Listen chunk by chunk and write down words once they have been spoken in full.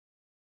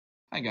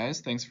Hi guys,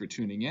 thanks for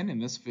tuning in. In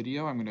this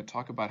video, I'm going to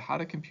talk about how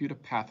to compute a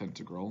path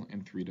integral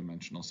in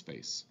three-dimensional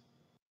space.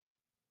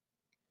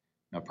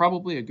 Now,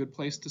 probably a good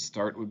place to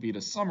start would be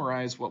to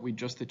summarize what we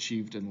just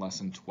achieved in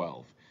Lesson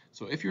 12.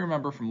 So if you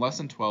remember from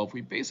Lesson 12,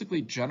 we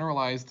basically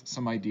generalized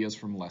some ideas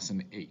from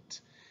Lesson 8.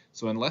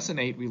 So in Lesson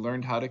 8, we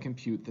learned how to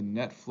compute the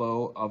net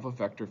flow of a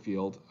vector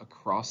field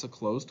across a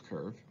closed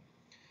curve.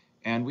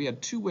 And we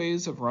had two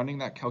ways of running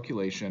that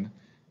calculation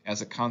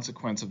as a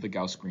consequence of the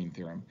Gauss-Green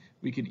theorem.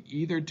 We could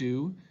either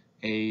do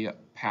a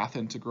path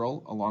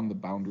integral along the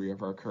boundary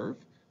of our curve,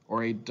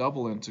 or a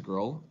double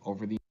integral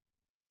over the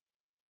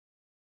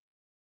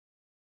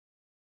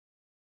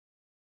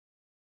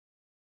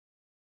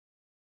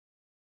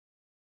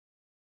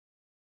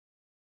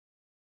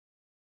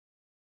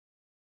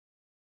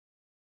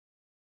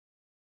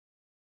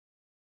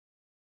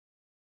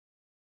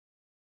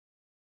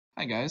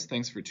Hi guys,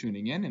 thanks for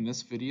tuning in. In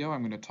this video,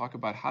 I'm going to talk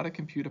about how to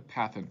compute a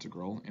path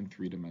integral in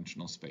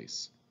three-dimensional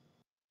space.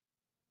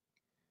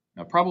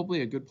 Now,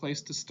 probably a good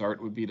place to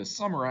start would be to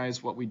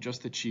summarize what we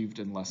just achieved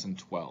in Lesson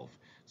 12.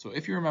 So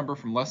if you remember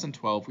from Lesson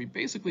 12, we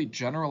basically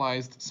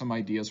generalized some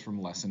ideas from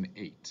Lesson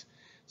 8.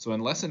 So in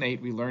Lesson 8,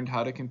 we learned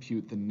how to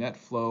compute the net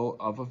flow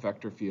of a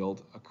vector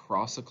field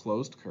across a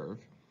closed curve.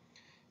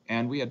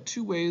 And we had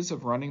two ways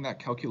of running that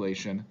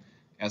calculation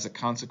as a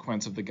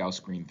consequence of the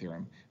Gauss-Green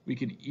theorem. We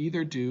could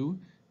either do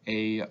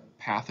a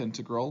path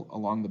integral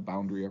along the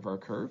boundary of our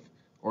curve,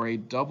 or a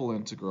double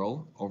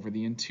integral over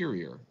the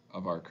interior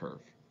of our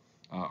curve,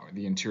 or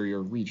the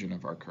interior region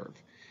of our curve.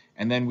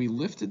 And then we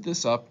lifted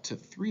this up to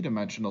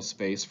three-dimensional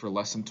space for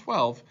Lesson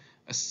 12,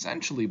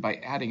 essentially by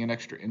adding an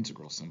extra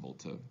integral symbol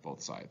to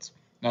both sides.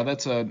 Now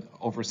that's an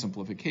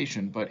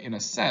oversimplification, but in a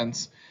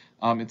sense,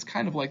 it's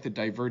kind of like the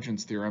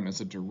divergence theorem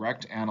is a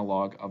direct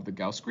analog of the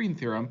Gauss-Green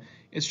theorem.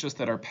 It's just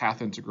that our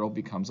path integral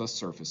becomes a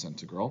surface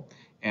integral,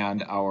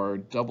 and our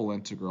double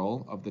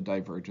integral of the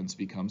divergence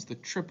becomes the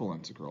triple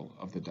integral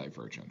of the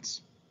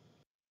divergence.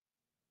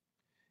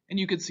 And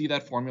you could see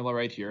that formula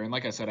right here. And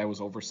like I said, I was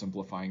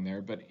oversimplifying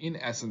there, but in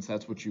essence,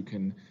 that's what you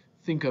can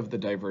think of the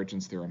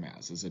divergence theorem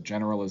as, is a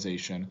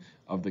generalization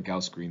of the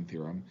Gauss-Green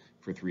theorem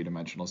for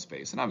three-dimensional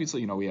space. And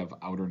obviously, we have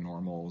outer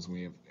normals,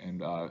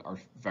 our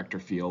vector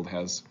field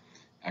has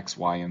x,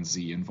 y, and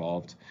z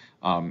involved.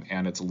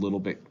 And it's a little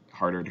bit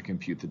harder to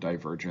compute the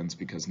divergence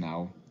because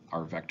now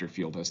our vector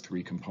field has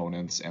three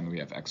components and we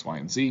have x, y,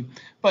 and z.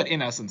 But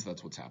in essence,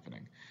 that's what's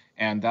happening.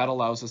 And that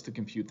allows us to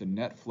compute the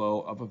net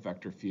flow of a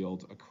vector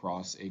field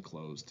across a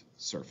closed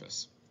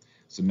surface.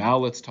 So now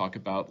let's talk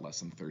about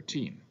lesson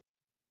 13.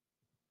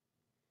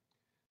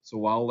 So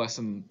while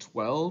lesson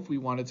 12, we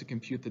wanted to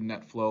compute the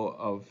net flow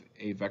of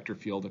a vector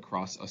field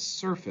across a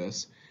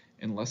surface,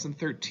 in lesson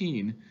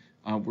 13,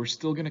 we're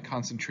still going to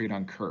concentrate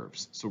on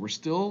curves. So we're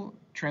still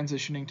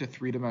transitioning to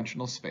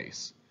three-dimensional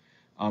space.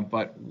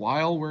 But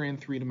while we're in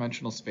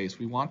three-dimensional space,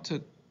 we want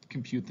to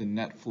compute the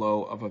net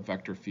flow of a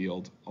vector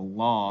field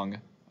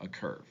along a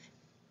curve.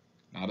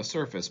 Not a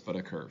surface, but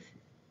a curve.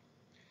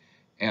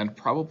 And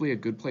probably a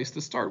good place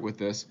to start with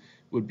this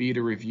would be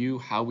to review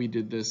how we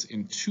did this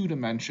in 2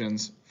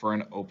 dimensions for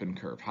an open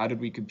curve. How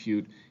did we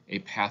compute a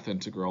path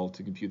integral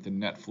to compute the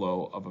net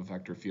flow of a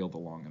vector field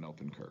along an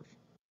open curve?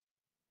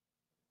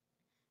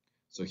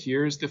 So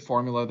here's the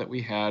formula that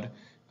we had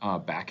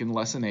back in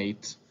lesson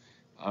 8.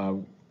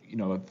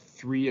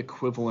 3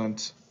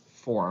 equivalent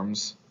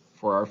forms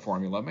for our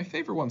formula. My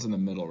favorite one's in the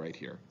middle right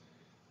here,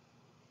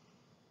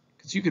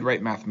 because you could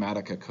write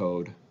Mathematica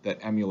code that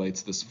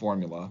emulates this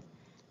formula,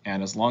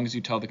 and as long as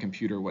you tell the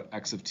computer what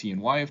x of t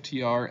and y of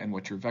t are and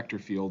what your vector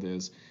field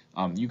is,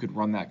 you could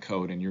run that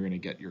code and you're going to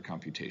get your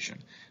computation.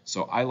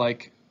 So I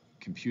like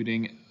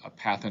computing a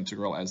path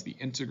integral as the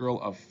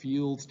integral of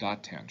field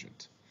dot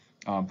tangent.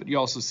 But you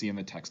also see in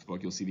the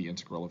textbook, you'll see the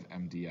integral of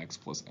m dx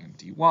plus m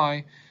dy.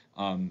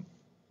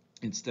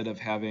 Instead of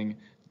having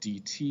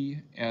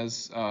dt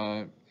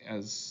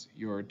as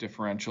your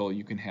differential,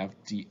 you can have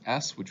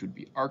ds, which would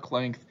be arc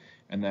length,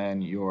 and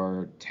then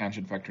your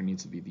tangent vector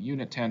needs to be the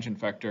unit tangent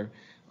vector.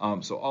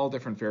 So all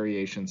different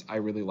variations. I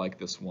really like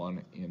this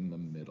one in the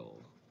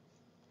middle.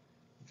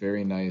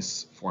 Very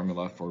nice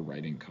formula for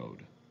writing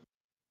code.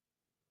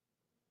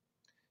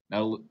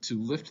 Now, to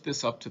lift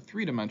this up to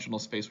three-dimensional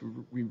space,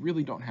 we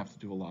really don't have to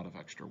do a lot of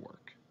extra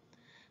work.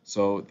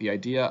 So the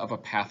idea of a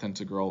path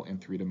integral in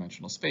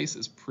three-dimensional space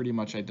is pretty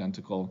much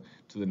identical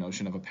to the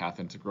notion of a path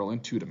integral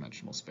in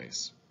two-dimensional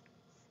space.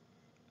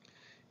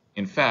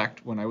 In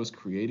fact, when I was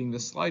creating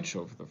this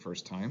slideshow for the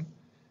first time,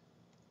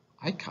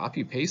 I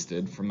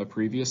copy-pasted from the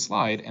previous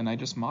slide and I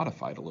just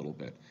modified a little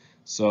bit.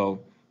 So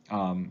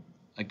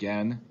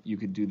again, you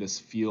could do this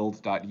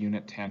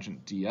field.unit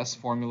tangent ds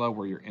formula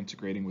where you're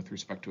integrating with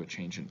respect to a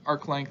change in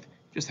arc length.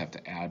 You just have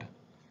to add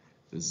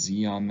the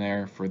z on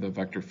there for the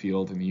vector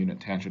field and the unit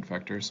tangent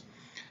vectors.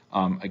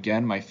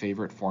 Again, my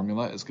favorite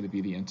formula is going to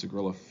be the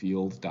integral of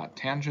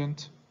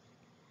field.tangent.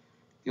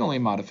 The only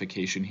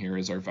modification here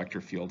is our vector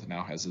field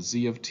now has a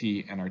z of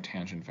t and our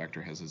tangent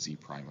vector has a z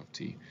prime of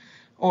t.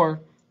 Or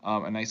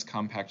a nice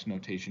compact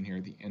notation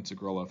here, the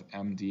integral of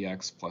m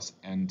dx plus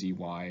n dy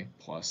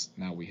plus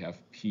now we have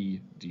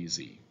p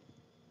dz.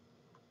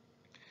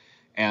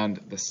 And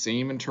the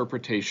same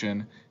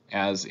interpretation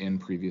as in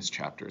previous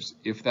chapters.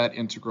 If that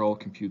integral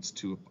computes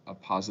to a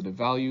positive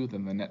value,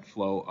 then the net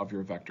flow of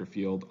your vector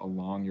field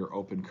along your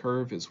open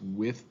curve is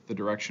with the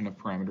direction of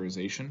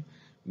parameterization,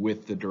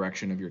 with the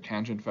direction of your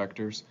tangent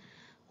vectors.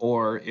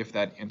 Or if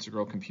that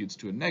integral computes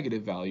to a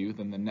negative value,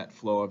 then the net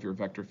flow of your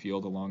vector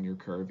field along your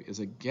curve is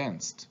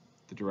against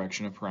the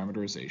direction of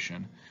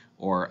parameterization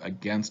or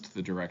against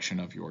the direction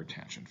of your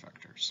tangent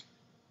vectors.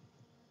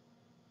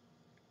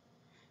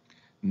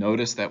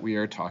 Notice that we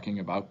are talking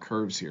about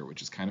curves here,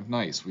 which is kind of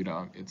nice.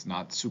 It's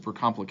not super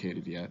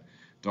complicated yet.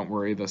 Don't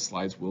worry, the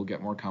slides will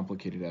get more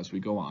complicated as we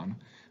go on.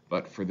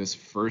 But for this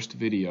first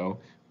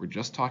video, we're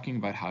just talking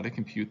about how to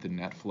compute the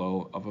net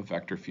flow of a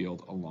vector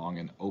field along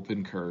an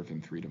open curve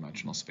in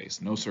three-dimensional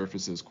space. No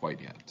surfaces quite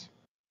yet.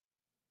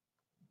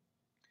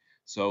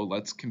 So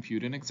let's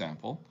compute an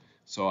example.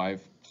 So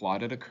I've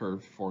plotted a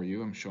curve for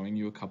you. I'm showing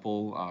you a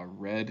couple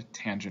red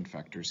tangent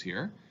vectors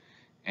here.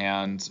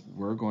 And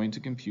we're going to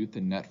compute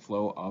the net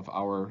flow of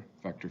our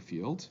vector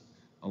field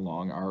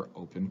along our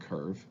open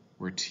curve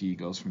where t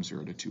goes from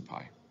 0 to 2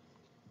 pi.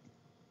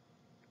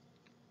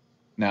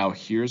 Now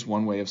here's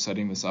one way of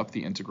setting this up,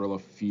 the integral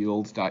of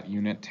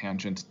field.unit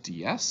tangent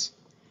ds.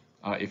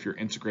 If you're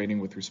integrating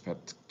with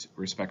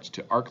respect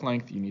to arc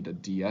length, you need a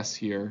ds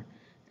here,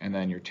 and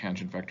then your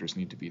tangent vectors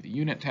need to be the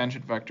unit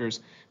tangent vectors.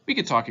 We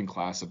could talk in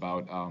class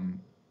about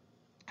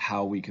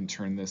how we can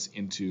turn this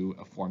into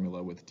a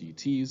formula with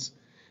dt's.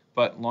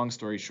 But long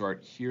story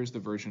short, here's the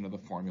version of the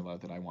formula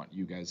that I want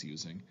you guys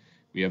using.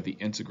 We have the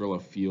integral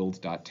of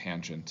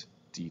field.tangent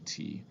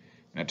dt.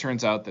 And it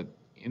turns out that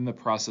in the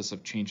process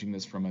of changing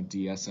this from a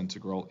ds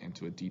integral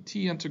into a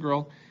dt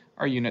integral,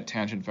 our unit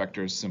tangent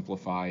vectors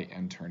simplify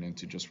and turn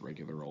into just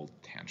regular old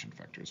tangent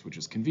vectors, which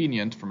is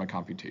convenient from a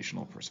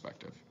computational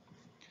perspective.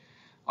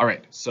 All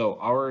right, so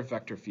our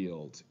vector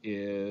field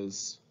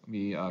is, let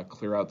me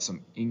clear out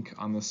some ink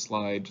on this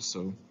slide just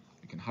so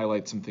I can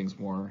highlight some things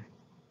more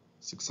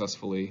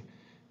successfully.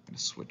 I'm going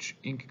to switch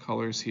ink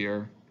colors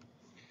here.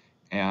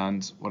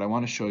 And what I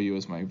want to show you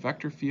is my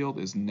vector field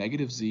is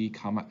negative z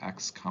comma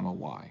x comma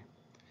y.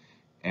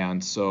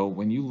 And so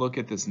when you look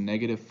at this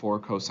negative 4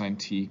 cosine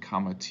t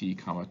comma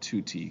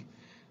 2t,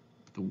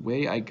 the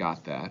way I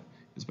got that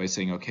is by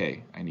saying,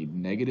 okay, I need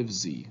negative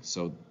z.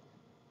 So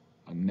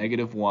a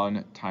negative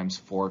 1 times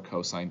 4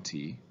 cosine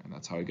t, and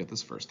that's how I get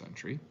this first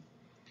entry.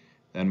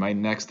 Then my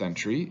next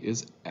entry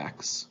is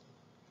x.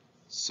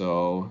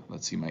 So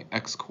let's see, my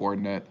x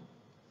coordinate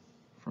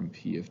from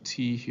p of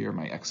t here,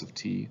 my x of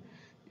t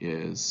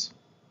is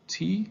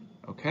t,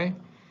 okay?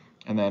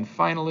 And then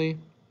finally,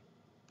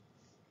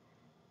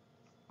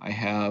 I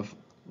have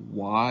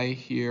y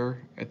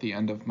here at the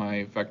end of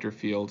my vector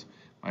field.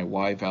 My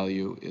y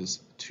value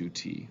is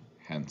 2t,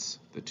 hence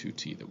the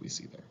 2t that we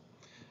see there.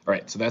 All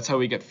right, so that's how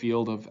we get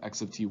field of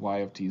x of t, y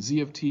of t,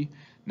 z of t.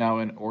 Now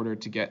in order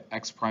to get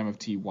x prime of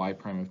t, y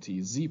prime of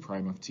t, z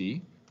prime of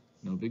t,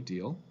 no big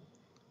deal.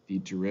 The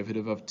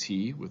derivative of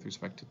t with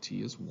respect to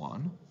t is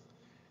 1.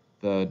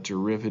 The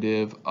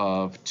derivative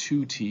of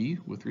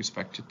 2t with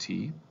respect to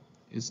t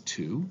is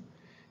 2.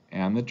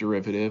 And the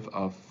derivative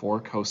of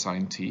 4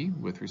 cosine t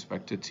with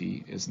respect to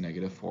t is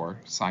negative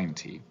 4 sine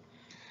t.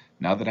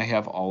 Now that I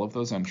have all of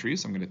those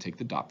entries, I'm going to take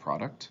the dot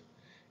product.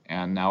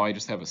 And now I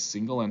just have a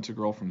single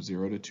integral from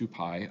 0 to 2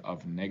 pi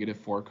of negative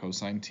 4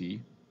 cosine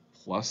t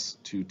plus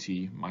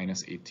 2t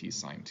minus 8t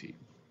sine t.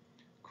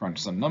 Crunch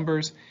some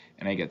numbers,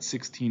 and I get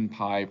 16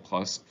 pi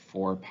plus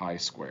 4 pi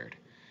squared.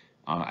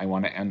 I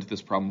want to end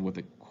this problem with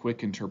a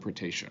quick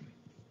interpretation.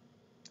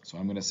 So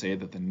I'm going to say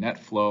that the net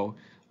flow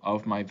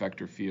of my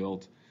vector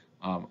field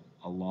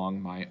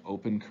along my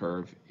open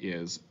curve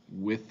is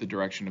with the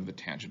direction of the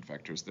tangent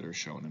vectors that are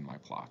shown in my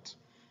plot.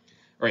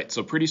 All right,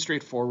 so pretty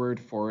straightforward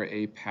for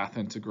a path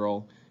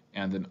integral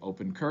and an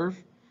open curve.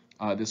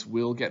 This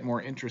will get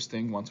more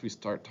interesting once we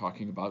start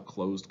talking about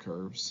closed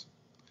curves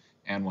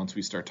and once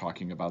we start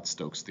talking about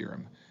Stokes'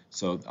 theorem.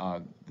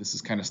 So this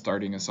is kind of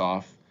starting us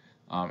off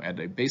at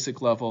a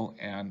basic level,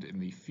 and in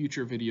the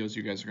future videos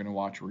you guys are going to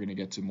watch, we're going to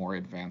get to more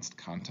advanced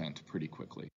content pretty quickly.